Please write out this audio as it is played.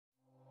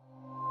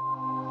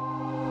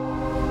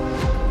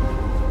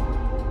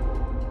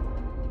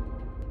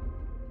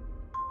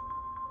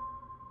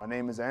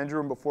name is Andrew,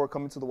 and before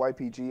coming to the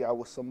YPG, I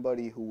was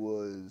somebody who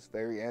was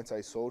very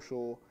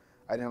antisocial.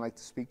 I didn't like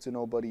to speak to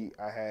nobody.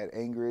 I had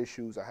anger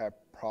issues. I had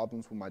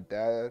problems with my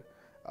dad.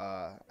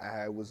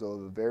 I was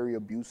a very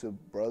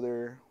abusive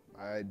brother.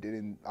 I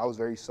was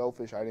very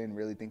selfish. I didn't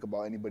really think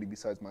about anybody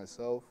besides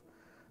myself.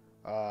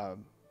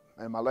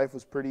 And my life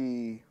was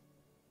pretty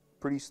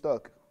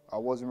stuck. I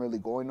wasn't really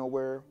going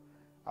nowhere.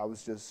 I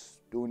was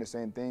just doing the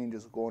same thing,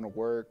 just going to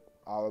work.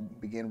 I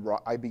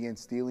began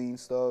stealing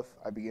stuff.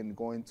 I began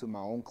going to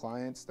my own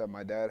clients that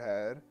my dad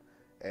had,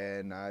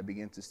 and I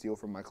began to steal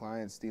from my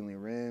clients, stealing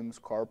rims,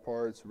 car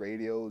parts,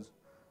 radios.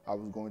 I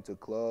was going to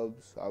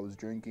clubs. I was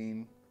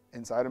drinking.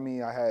 Inside of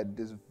me, I had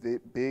this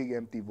big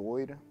empty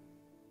void,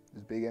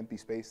 this big empty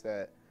space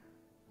that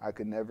I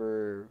could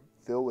never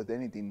fill with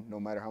anything, no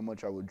matter how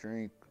much I would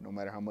drink, no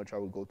matter how much I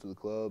would go to the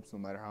clubs, no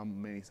matter how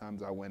many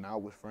times I went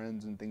out with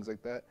friends and things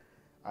like that.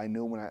 I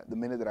knew the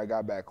minute that I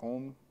got back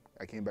home,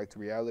 I came back to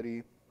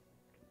reality,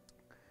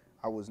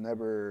 I was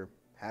never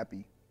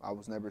happy. I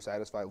was never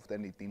satisfied with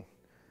anything.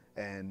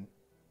 And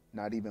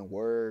not even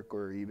work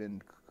or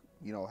even,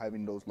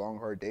 having those long,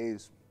 hard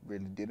days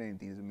really did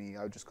anything to me.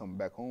 I would just come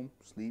back home,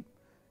 sleep,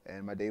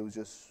 and my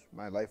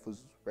life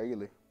was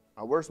regular.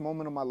 My worst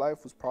moment of my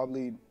life was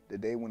probably the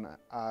day when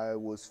I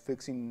was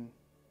fixing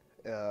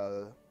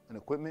an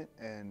equipment,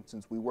 and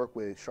since we work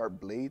with sharp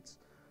blades,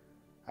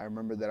 I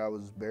remember that I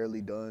was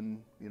barely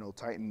done,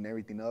 tightening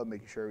everything up,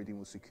 making sure everything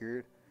was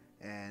secured.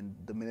 And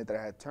the minute that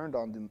I had turned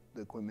on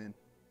the equipment,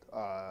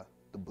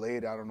 the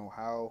blade, I don't know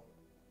how,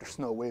 there's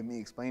no way of me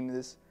explaining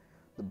this,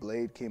 the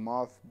blade came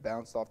off,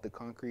 bounced off the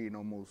concrete, and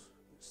almost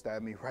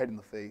stabbed me right in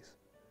the face.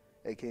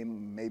 It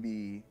came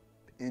maybe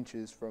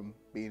inches from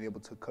being able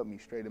to cut me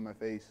straight in my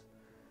face.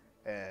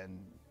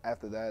 And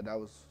after that, that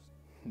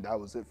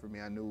was it for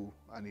me. I knew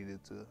I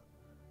needed to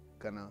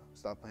kind of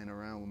stop playing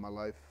around with my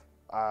life.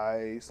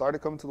 I started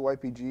coming to the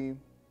YPG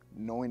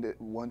knowing that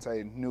once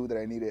I knew that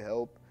I needed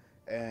help,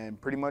 and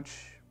pretty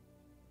much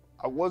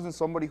I wasn't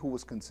somebody who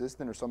was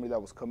consistent or somebody that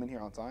was coming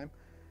here on time,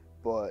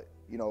 but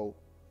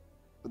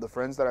the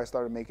friends that I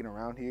started making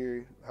around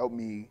here helped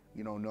me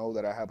know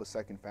that I have a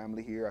second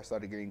family here. I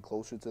started getting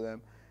closer to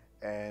them,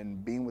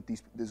 and being with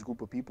this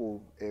group of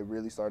people, it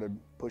really started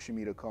pushing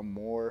me to come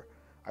more.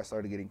 I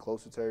started getting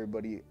closer to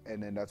everybody,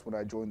 and then that's when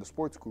I joined the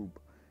sports group.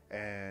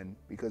 And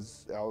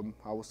because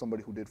I was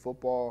somebody who did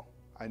football,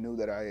 I knew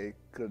that I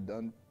could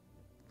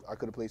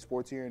have played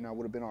sports here and I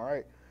would have been all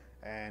right.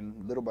 And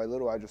little by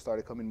little, I just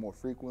started coming more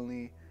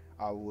frequently.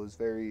 I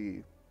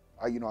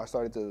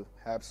started to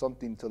have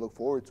something to look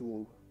forward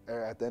to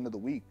at the end of the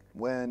week.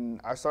 When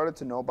I started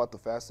to know about the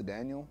fast of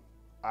Daniel,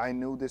 I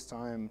knew this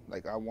time,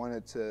 I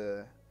wanted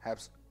to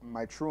have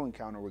my true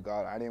encounter with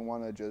God. I didn't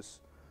want to just,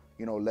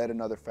 let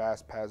another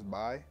fast pass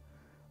by.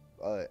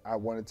 I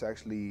wanted to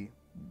actually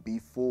be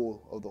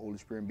full of the Holy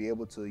Spirit and be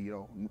able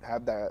to,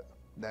 have that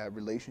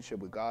relationship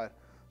with God.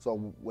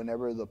 So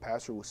whenever the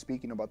pastor was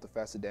speaking about the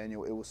fast of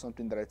Daniel, it was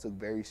something that I took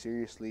very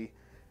seriously.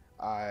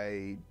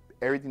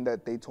 Everything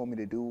that they told me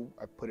to do,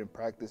 I put in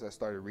practice. I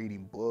started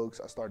reading books.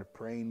 I started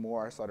praying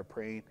more. I started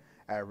praying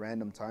at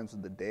random times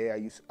of the day.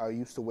 I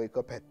used to wake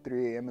up at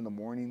 3 a.m. in the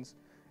mornings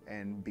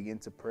and begin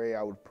to pray.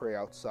 I would pray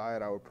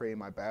outside. I would pray in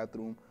my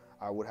bathroom.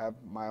 I would have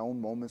my own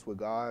moments with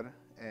God,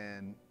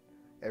 and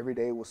every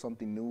day was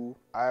something new.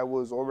 I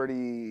was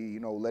already,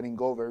 letting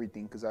go of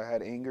everything because I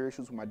had anger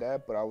issues with my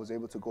dad, but I was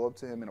able to go up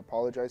to him and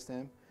apologize to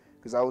him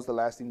because that was the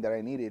last thing that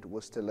I needed,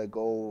 was to let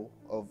go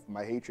of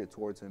my hatred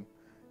towards him.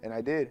 And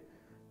I did.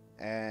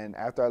 And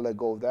after I let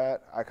go of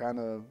that, I kind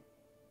of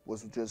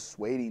was just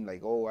waiting,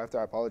 after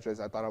I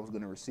apologized, I thought I was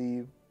going to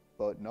receive,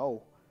 but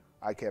no.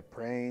 I kept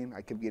praying.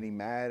 I kept getting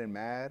mad,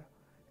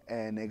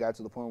 and it got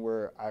to the point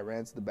where I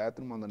ran to the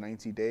bathroom on the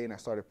 19th day and I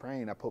started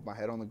praying. I put my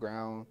head on the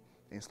ground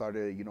and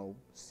started,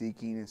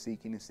 seeking and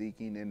seeking and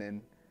seeking. And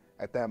then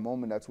at that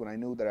moment, that's when I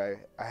knew that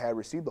I had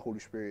received the Holy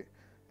Spirit,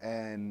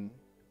 and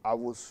I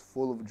was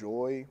full of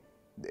joy.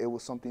 It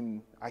was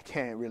something I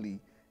can't really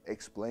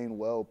explain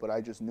well, but I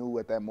just knew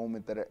at that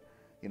moment that,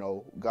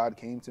 God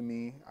came to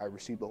me. I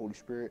received the Holy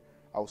Spirit.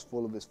 I was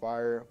full of His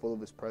fire, full of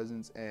His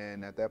presence,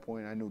 and at that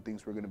point, I knew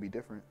things were going to be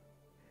different.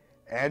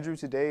 Andrew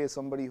today is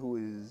somebody who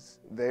is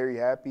very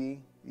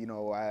happy.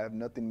 I have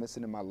nothing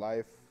missing in my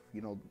life.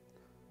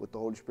 With the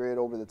Holy Spirit,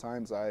 over the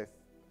times, I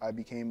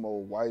became a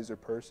wiser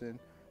person,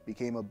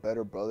 became a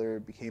better brother,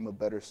 became a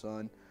better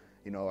son.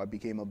 I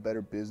became a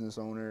better business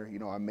owner.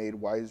 I made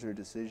wiser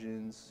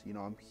decisions.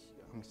 I'm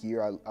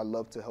here. I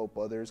love to help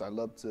others. I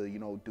love to,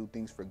 do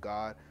things for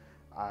God.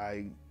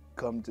 I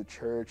come to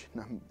church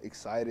and I'm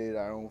excited.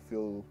 I don't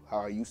feel how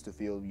I used to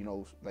feel,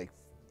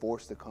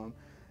 forced to come.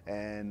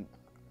 And,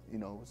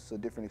 it's a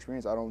different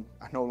experience. I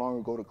no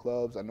longer go to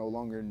clubs. I no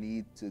longer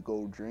need to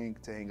go drink,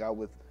 to hang out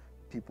with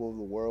people of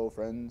the world,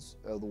 friends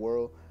of the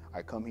world.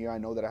 I come here. I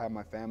know that I have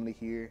my family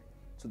here.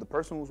 So the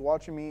person who's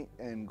watching me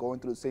and going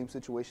through the same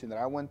situation that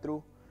I went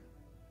through,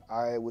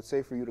 I would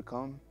say for you to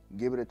come,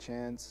 give it a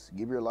chance,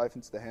 give your life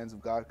into the hands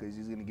of God, because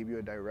He's going to give you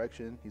a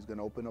direction. He's going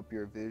to open up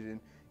your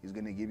vision. He's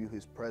going to give you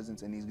His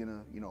presence, and He's going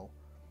to,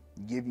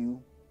 give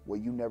you what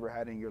you never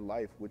had in your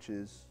life, which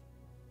is,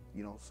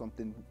 you know,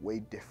 something way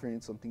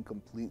different, something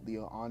completely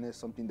honest,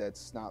 something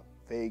that's not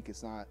fake.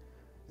 It's not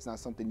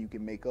something you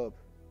can make up.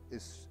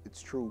 It's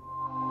true.